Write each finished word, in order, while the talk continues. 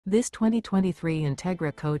This 2023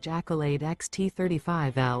 Entegra Coach Accolade XT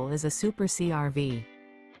 35L is a Super CRV.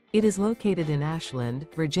 It is located in Ashland,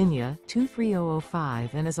 Virginia,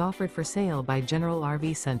 23005 and is offered for sale by General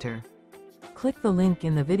RV Center. Click the link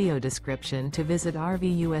in the video description to visit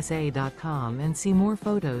RVUSA.com and see more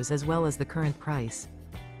photos as well as the current price.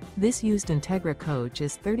 This used Entegra coach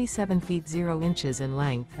is 37 feet 0 inches in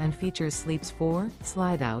length and features sleeps 4,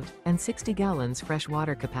 Slideout, and 60 gallons fresh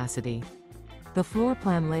water capacity. The floor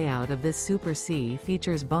plan layout of this Super C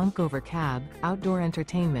features bunk over cab, outdoor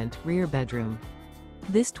entertainment, rear bedroom.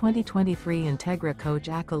 This 2023 Entegra Coach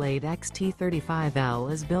Accolade XT 35L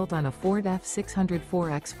is built on a Ford F600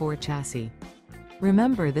 4x4 chassis.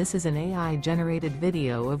 Remember, this is an AI-generated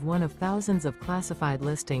video of one of thousands of classified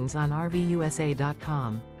listings on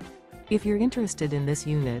RVUSA.com. If you're interested in this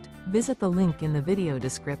unit, visit the link in the video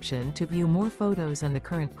description to view more photos and the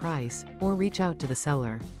current price, or reach out to the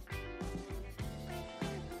seller.